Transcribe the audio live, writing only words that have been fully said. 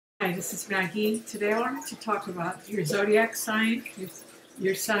Hi, this is Maggie. Today I wanted to talk about your zodiac sign,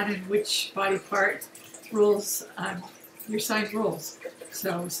 your sun, and which body part rules your sign rules.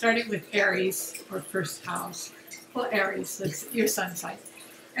 So starting with Aries, or first house. Well, Aries, that's your sun sign.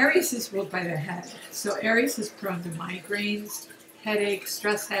 Aries is ruled by the head. So Aries is prone to migraines, headaches,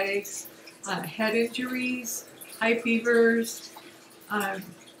 stress headaches, head injuries, high fevers. Um,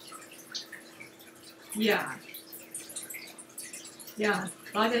 yeah, yeah.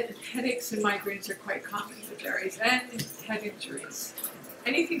 A lot of headaches and migraines are quite common with Aries, and head injuries.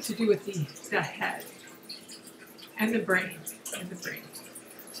 Anything to do with the head and the brain.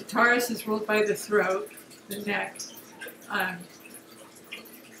 So Taurus is ruled by the throat, the neck, um,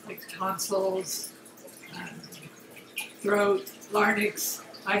 like tonsils, um, throat, larynx.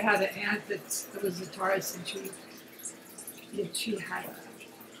 I had an aunt that was a Taurus, and she had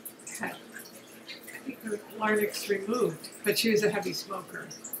I think her larynx removed, but she was a heavy smoker.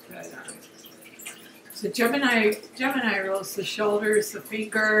 But, so Gemini rules the shoulders, the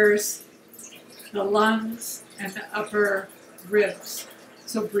fingers, the lungs, and the upper ribs.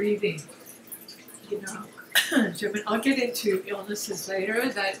 So breathing, Gemini. I'll get into illnesses later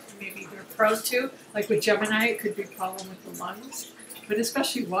that maybe they're prone to. Like with Gemini, it could be a problem with the lungs, but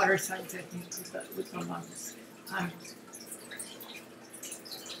especially water signs, I think, with the lungs.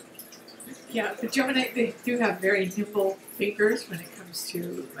 Yeah, the Gemini, they do have very nimble fingers when it comes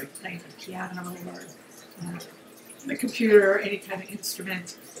to like playing the piano or the computer or any kind of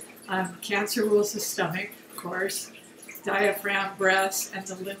instrument. Cancer rules the stomach, of course, diaphragm, breast, and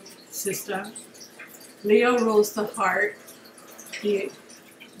the lymph system. Leo rules the heart, the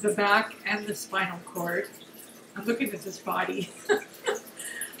back, and the spinal cord. I'm looking at this body.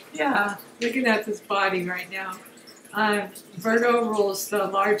 Yeah, looking at this body right now. Virgo rules the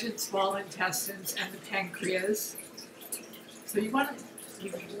large and small intestines and the pancreas. So you want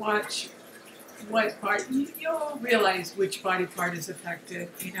to watch what part, you'll realize which body part is affected,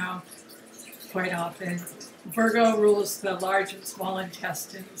 quite often. Virgo rules the large and small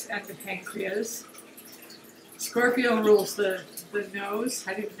intestines and the pancreas. Scorpio rules the nose.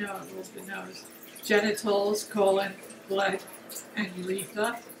 I didn't know it rules the nose. Genitals, colon, blood, and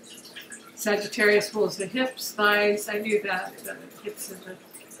urethra. Sagittarius rules the hips, thighs. I knew that, the hips and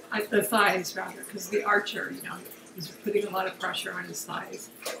the thighs, rather, because the archer, he's putting a lot of pressure on his thighs.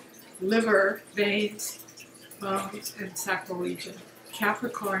 Liver, veins, bones, and sacral region.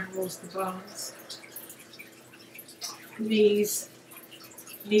 Capricorn rules the bones, knees,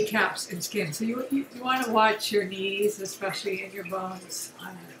 kneecaps, and skin. So you want to watch your knees, especially in your bones,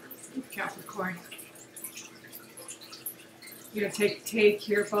 Capricorn. Take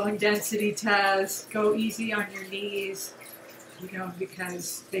your bone density test. Go easy on your knees,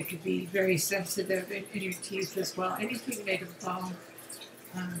 because they could be very sensitive in your teeth as well. Anything made of bone,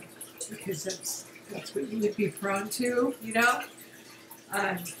 because that's what you would be prone to. You don't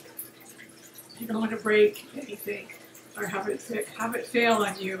want to break anything or have it fail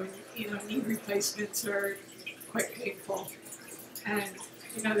on you. And knee replacements are quite painful, and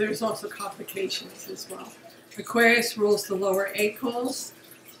there's also complications as well. Aquarius rules the lower ankles,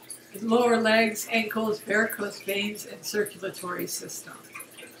 lower legs, ankles, varicose veins, and circulatory system.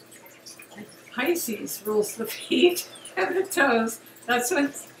 And Pisces rules the feet and the toes. That's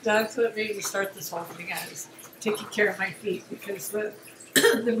what made me start this whole thing as taking care of my feet, because the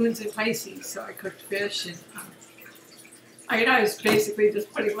moon's in Pisces, so I cooked fish and I was basically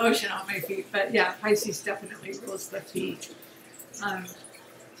just putting lotion on my feet. But yeah, Pisces definitely rules the feet.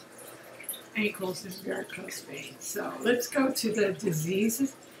 Ankles and varicose veins. So let's go to the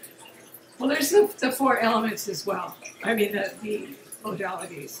diseases. Well, there's the four elements as well. I mean, the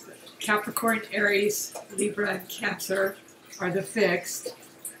modalities. Capricorn, Aries, Libra, and Cancer are the fixed.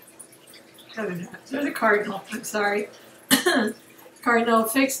 They're the cardinal. I'm sorry. Cardinal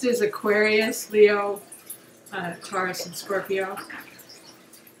fixed is Aquarius, Leo, Taurus, and Scorpio.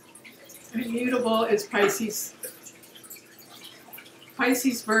 Immutable is Pisces,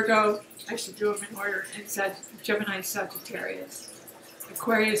 Virgo. I should do them in order. And Gemini, Sagittarius.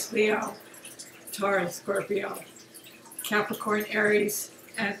 Aquarius, Leo, Taurus, Scorpio. Capricorn, Aries,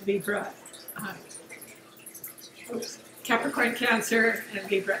 and Libra. Capricorn, Cancer, and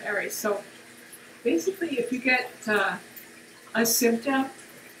Libra, Aries. So basically, if you get a symptom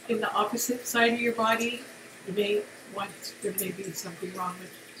in the opposite side of your body, there may be something wrong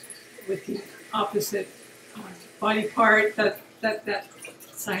with the opposite body part that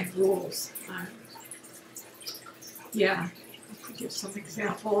sign rules. Yeah, I could give some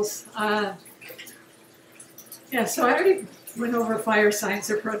examples. Yeah, so I already went over fire signs.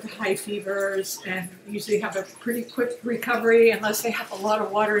 They're prone to high fevers and usually have a pretty quick recovery unless they have a lot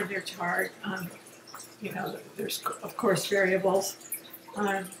of water in their chart. You know, there's of course variables,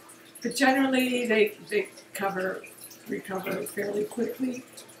 um, but generally they recover fairly quickly.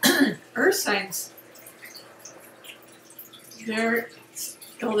 Earth signs, their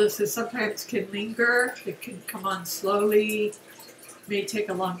illnesses sometimes can linger. It can come on slowly, may take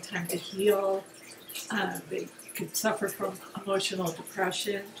a long time to heal. They could suffer from emotional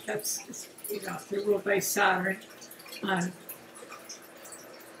depression. That's, you know, they're ruled by Saturn. Um,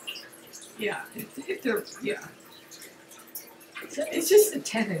 yeah, yeah. So it's just a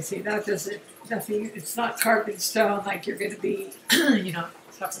tendency. That doesn't, nothing, it's not carved in stone like you're going to be, you know,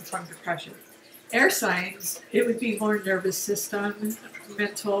 suffering from depression. Air signs, it would be more nervous system,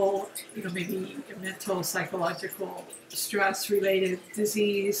 mental, you know, maybe mental, psychological, stress-related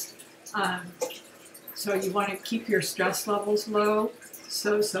disease. So you want to keep your stress levels low.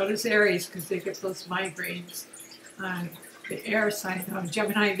 So does Aries because they get those migraines. The air sign,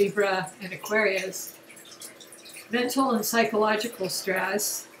 Gemini, Libra, and Aquarius. Mental and psychological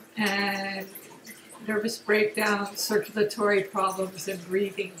stress and nervous breakdowns, circulatory problems, and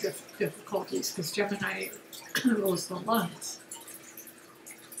breathing difficulties because Gemini rules the lungs.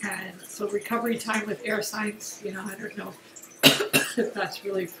 And so recovery time with air signs, you know, I don't know if that's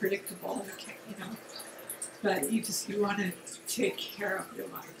really predictable, you know, but you want to take care of your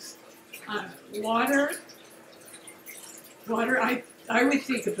lungs. Water, I would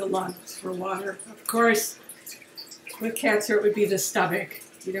think of the lungs for water. Of course, with Cancer, it would be the stomach,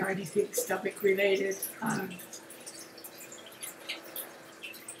 you know, anything stomach related.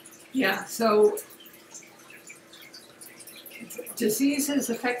 Yeah, so diseases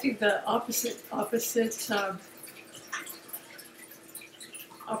affecting the opposite.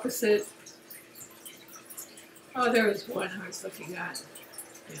 Oh, there was one I was looking at.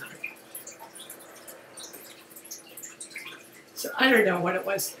 Yeah. So I don't know what it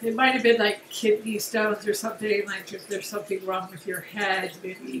was. It might have been like kidney stones or something, like if there's something wrong with your head,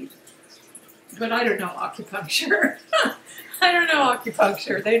 maybe. But I don't know acupuncture. I don't know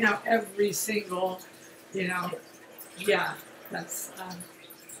acupuncture. They know every single, you know, yeah, that's,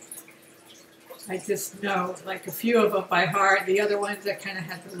 I just know like a few of them by heart. The other ones I kind of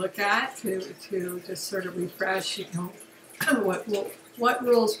had to look at to just sort of refresh, you know, what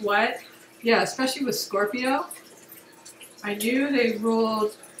rules what. Yeah, especially with Scorpio. I knew they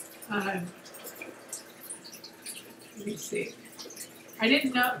ruled, let me see. I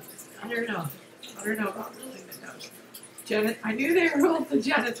didn't know, I don't know about ruling the nose. I knew they ruled the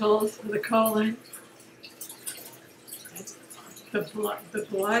genitals, the colon, the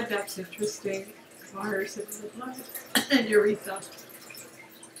blood, that's interesting. Mars in the blood, and urethra.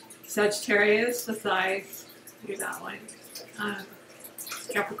 Sagittarius, the thighs, do that one.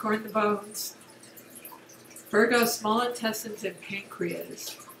 Capricorn, the bones. Virgo, small intestines and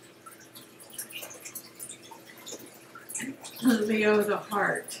pancreas. Leo, the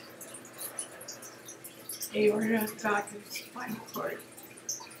heart. Aorta, back and spinal cord.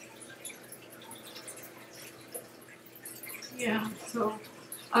 Yeah, so,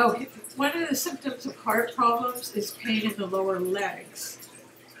 one of the symptoms of heart problems is pain in the lower legs.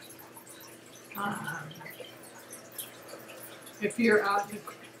 If you're out in the,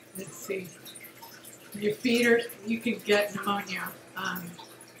 let's see, your feet are, you can get pneumonia.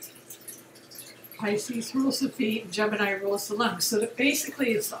 Pisces rules the feet and Gemini rules the lungs. So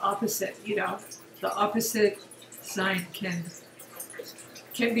basically it's the opposite, you know, the opposite sign can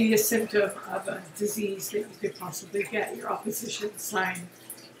be a symptom of a disease that you could possibly get. Your opposition sign,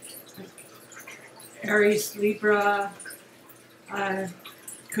 Aries, Libra,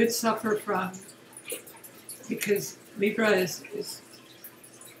 could suffer from, because Libra's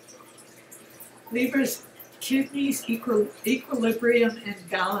kidneys, equilibrium, and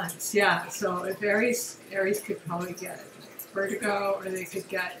balance. Yeah, so if Aries could probably get vertigo, or they could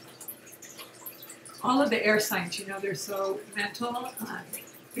get all of the air signs. You know, they're so mental.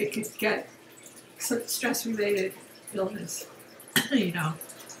 They could get some stress-related illness. You know,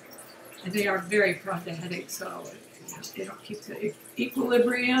 and they are very prone to headaches. So you know, they don't keep the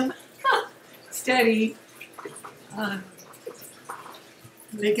equilibrium steady.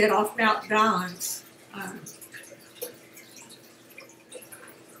 They get off balance.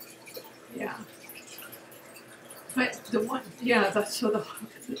 Yeah. But the one, yeah,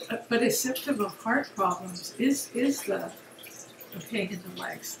 but a symptom of heart problems is the pain in the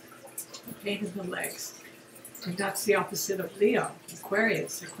legs. The pain in the legs. And that's the opposite of Leo,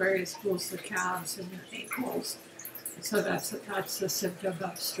 Aquarius. Aquarius rules the calves and the ankles. So that's a symptom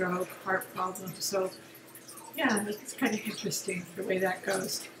of stroke, heart problems. So yeah, it's kind of interesting the way that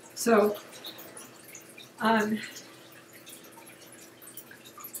goes. So, um,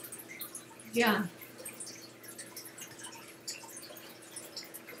 yeah.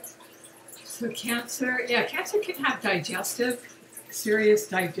 So cancer, yeah, cancer can have serious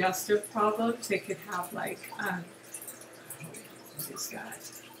digestive problems. They could have like, what is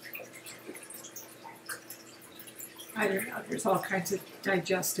that? I don't know. There's all kinds of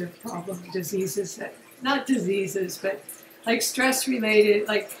digestive diseases that, not diseases, but like stress related,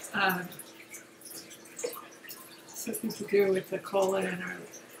 like something to do with the colon or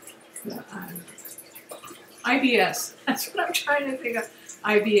the IBS. That's what I'm trying to think of.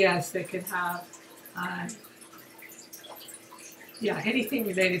 IBS. They can have, um, yeah, anything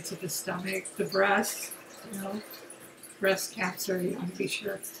related to the stomach, the breast, you know, breast cancer. You want to be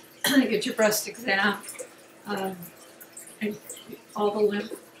sure get your breast exam, and all the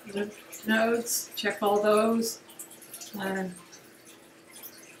lymph nodes. Check all those. Um,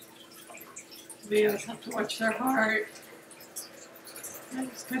 Leos have to watch their heart. I'm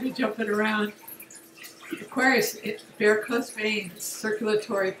just kind of jumping around. Aquarius, varicose veins,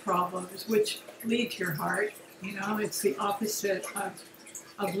 circulatory problems, which lead to your heart. You know, it's the opposite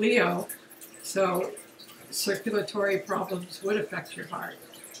of Leo. So circulatory problems would affect your heart.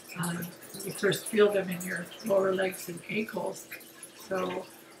 You first feel them in your lower legs and ankles. So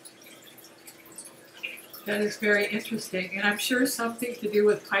that is very interesting. And I'm sure something to do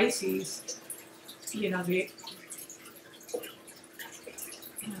with Pisces, you know,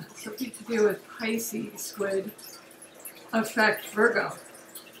 something to do with Pisces would affect Virgo,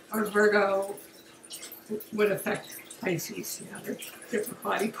 or Virgo would affect Pisces. You know, they're different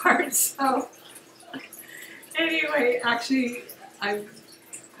body parts. So anyway, actually, I'm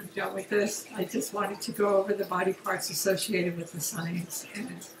done with this. I just wanted to go over the body parts associated with the signs.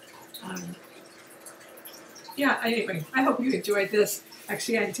 And yeah, anyway, I hope you enjoyed this.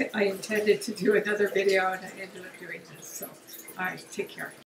 Actually, I intended to do another video, and I ended up doing this. So, all right, take care.